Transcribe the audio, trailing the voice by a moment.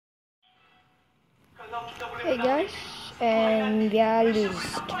Hey guys, and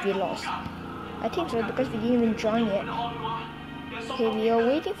we lost. I think so because we didn't even join yet. Okay, we are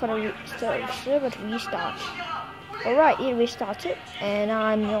waiting for the server to restart. Alright, it restarted, and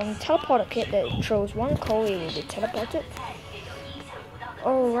I'm on teleporter kit that throws one call, it will be teleported.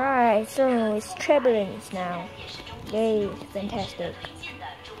 Alright, so it's turbulence now. Yay, fantastic.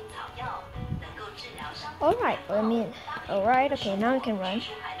 Alright, let me in. Alright, okay, now we can run.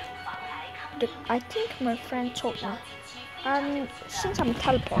 I think my friend told me, since I'm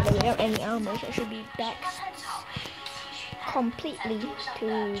teleported without any armor, I should be back completely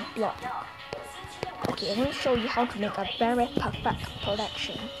to block. Okay, I'm going to show you how to make a very perfect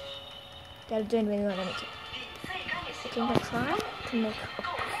protection. That didn't really want to make it. Okay, I'm going to try to make a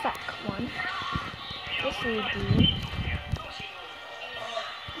perfect one. This will do.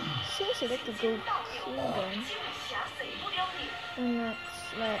 Since I like to go through them, and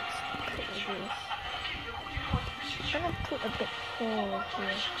let's put this. I'm gonna put a big hole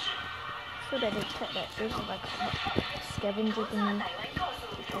here so that they thought that this is like a scavenger thingy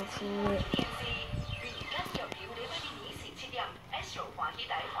to go through it.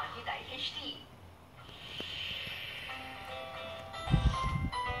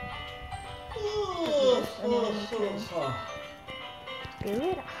 Go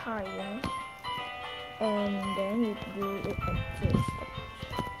it higher, and then you do it like this.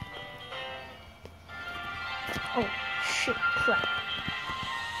 Oh shit, crap.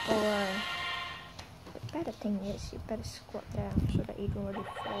 Alright. The better thing is you better squat down so that you don't really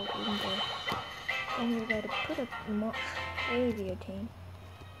fall in there. And you gotta put a much heavier thing.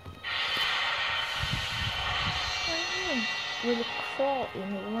 Really crawl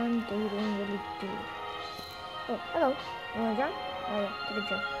in it one they don't really do. Oh, hello. You wanna jump? Oh yeah, take a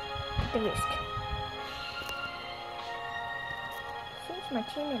jump. Take the risk. Since my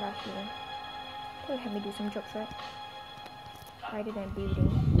teammate are here, they'll have me do some jobs, right? Higher than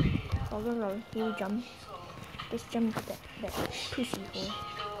building. Oh, here we jump. Let's jump that pussy hole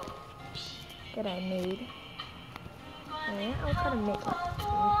that I made. Yeah, I'll try to make it.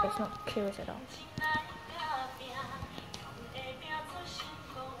 It's not curious at all.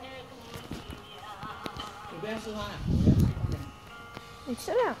 It's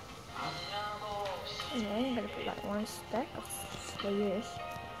still out. And then I'm gonna put like one stack of layers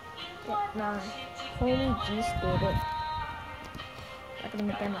that my homie G stated. I'm gonna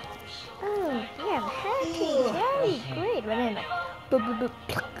make them like, oh, we have hacking, very great. But then like, boop, boop, boop,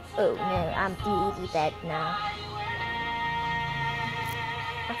 pluck. Oh no, I'm really bad now.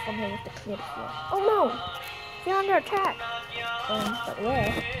 I forgot with the clear the floor. Oh no, we're under attack. But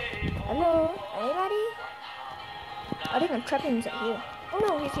where? Hello, anybody? I think I'm trapped inside here. Oh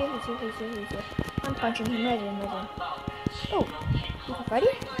no, he's here. I'm punching him, imagine. Oh, you can fight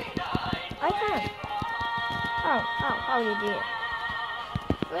it? I can. How you do it?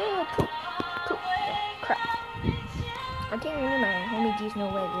 Oh, poop. Oh, crap. I think only my homie G's know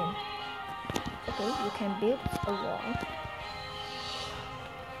where it's in. Okay, you can build a wall.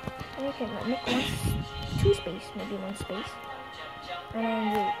 And you can like, make two space, maybe one space. And then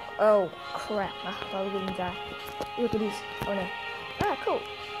you, oh crap, I didn't die. Look at this, oh no. Ah, cool.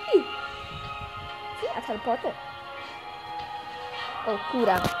 Ew. See, I teleported. Oh,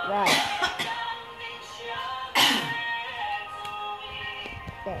 cooldown, right.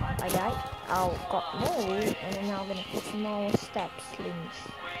 There, I died. I got more wood, and then now I'm gonna put small step slings.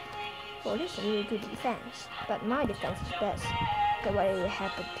 Well, this is really good defense, but my defense is best. So what will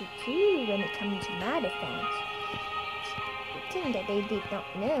happen to you when it comes to my defense? The thing that they did not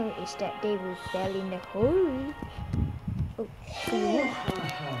know is that they will fell in the hole. Oh, cool.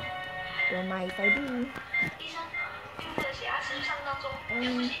 Don't mind if I do.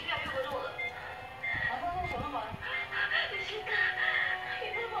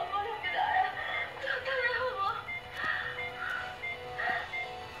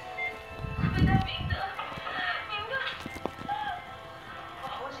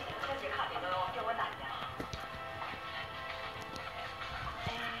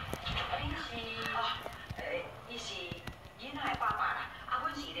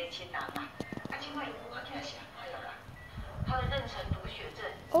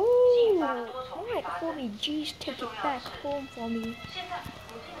 Oh, alright, homie G's take it back home for me.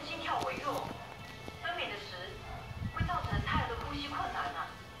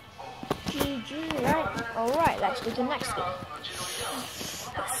 GG, right? Alright, let's do the next game.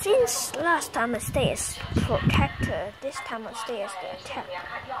 Since last time I stay as protector, this time I stay as the attack,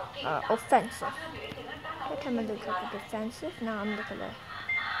 offensive. That time I look like the defensive, now I'm looking like,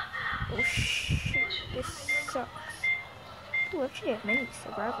 oh shit, this sucks. Oh, actually I have many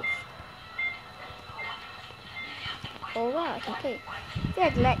survivors. Alright, okay. Yeah,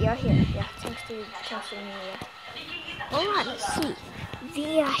 glad you're here. Yeah, thanks to me. Yeah. Alright, let's see.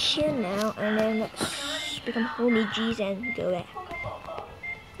 We are here now, and then let's become homie G's and go there.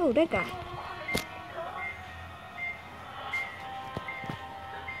 Oh, that guy.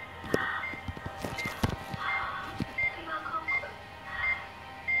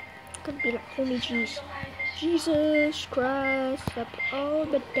 Gonna be like homie G's. Jesus Christ, up all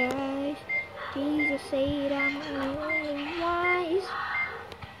the dice. Jesus said I'm only wise.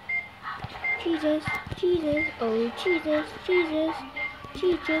 Jesus, Jesus, oh Jesus, Jesus,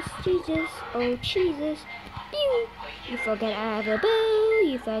 Jesus, Jesus, oh Jesus. Pew! You forget I have a bow,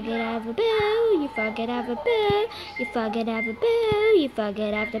 you forget I have a bow, you forget I have a bow, you forget I have a bow, you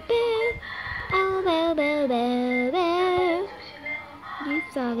forget I have the bow. Oh, bow, bow, bow, bow. You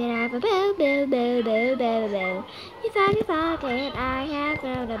forget I have a bow, bow, bow, bow, bow, bow. You forget I have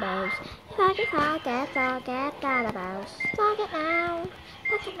the bows. You forget the bows. Forget now,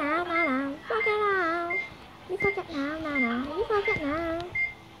 forget now, now, forget now. You forget now, you forget now.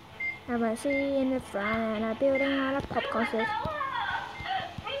 Now I see in the front a building on a popcorn set.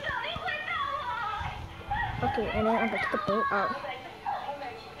 Okay, and then I'm gonna take a boat out.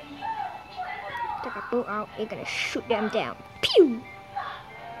 Take a boat out, you're gonna shoot them down. Pew!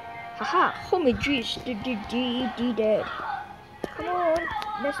 Haha, homie G's dead. Come on,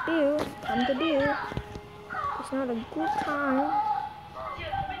 let's build. Come to build. It's not a good time.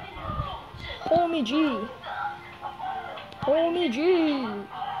 Homie G. Homie G.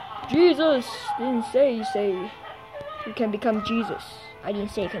 Jesus didn't say you can become Jesus. I didn't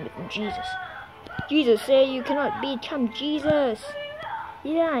say you can become Jesus. Jesus said you cannot become Jesus.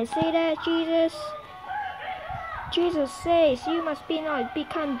 Didn't I say that, Jesus? Jesus says you must not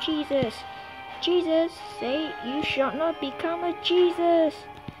become Jesus. Jesus say you shall not become a Jesus.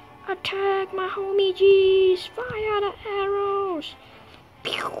 Attack my homie G's. Fire the arrows.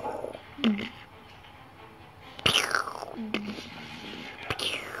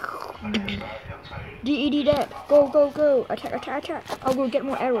 DED that. Go, go, go. Attack, attack, attack. I'll go get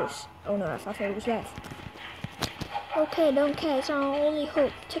more arrows. Oh no, I thought it was left. Okay, don't care. It's our only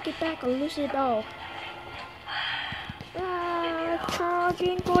hope. Take it back or lose it all.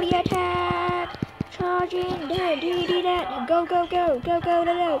 Charging for the attack. Charging. There, DED that. Go, go, go. Go, go,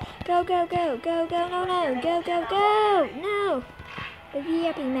 no, go, go, go, go, go, no, no. Go, go, go. No. The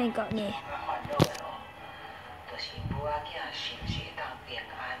VIP man got me.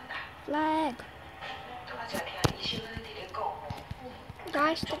 Flag.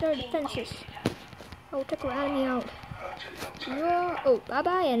 Guys, take our defenses. Oh, take our enemy out. Whoa. Oh,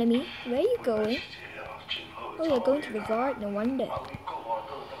 bye-bye, enemy. Where are you going? Oh, you're going to the guard? No wonder.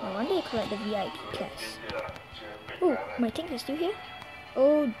 No wonder you collect the VIP cats. Oh, my tank is still here?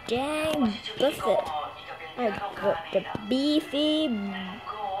 Oh, dang, Buffett. I got the beefy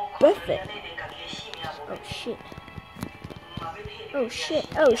Buffett. Oh, shit. Oh, shit.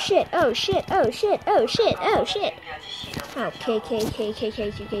 Oh, shit. Oh, shit. Oh, shit. Oh, shit. Oh, shit. Oh,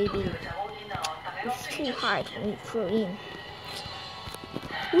 KKKKKKKB. It's too hard for me to throw in.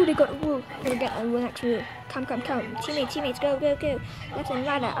 Ooh, they got a wall. We'll get on the next wall. Come, come, come. Teammates, go, go, go. Left and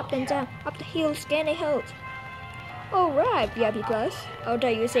right, up and down, up the hill, scan the hills. Alright, VIP Plus. I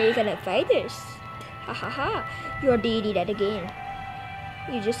thought you say you can fight this. Ha ha ha. You're DD that again.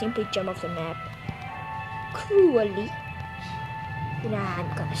 You just simply jump off the map. Cruelly. Nah, I'm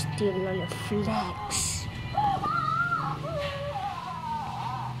gonna steal all your flags.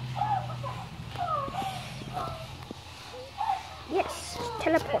 Yes,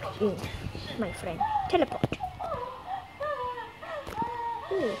 teleport in, my friend. Teleport.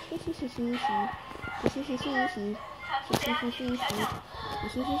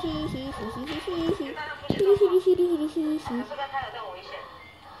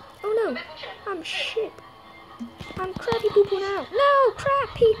 Oh no, I'm shit. I'm crappy poo poo now. No,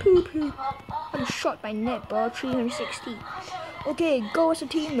 crappy poo poo. I'm shot by netball 360. Okay, go as a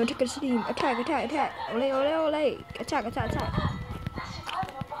team, attack as a team. Attack, attack, attack. Ole, ole, ole. Attack, attack, attack.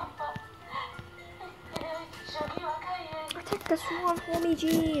 Attack the swarm, homie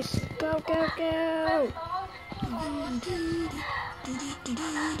G's. Go, go, go.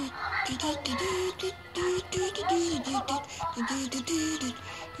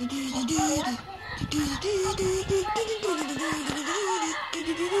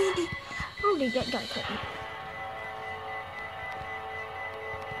 Holy, that guy caught me.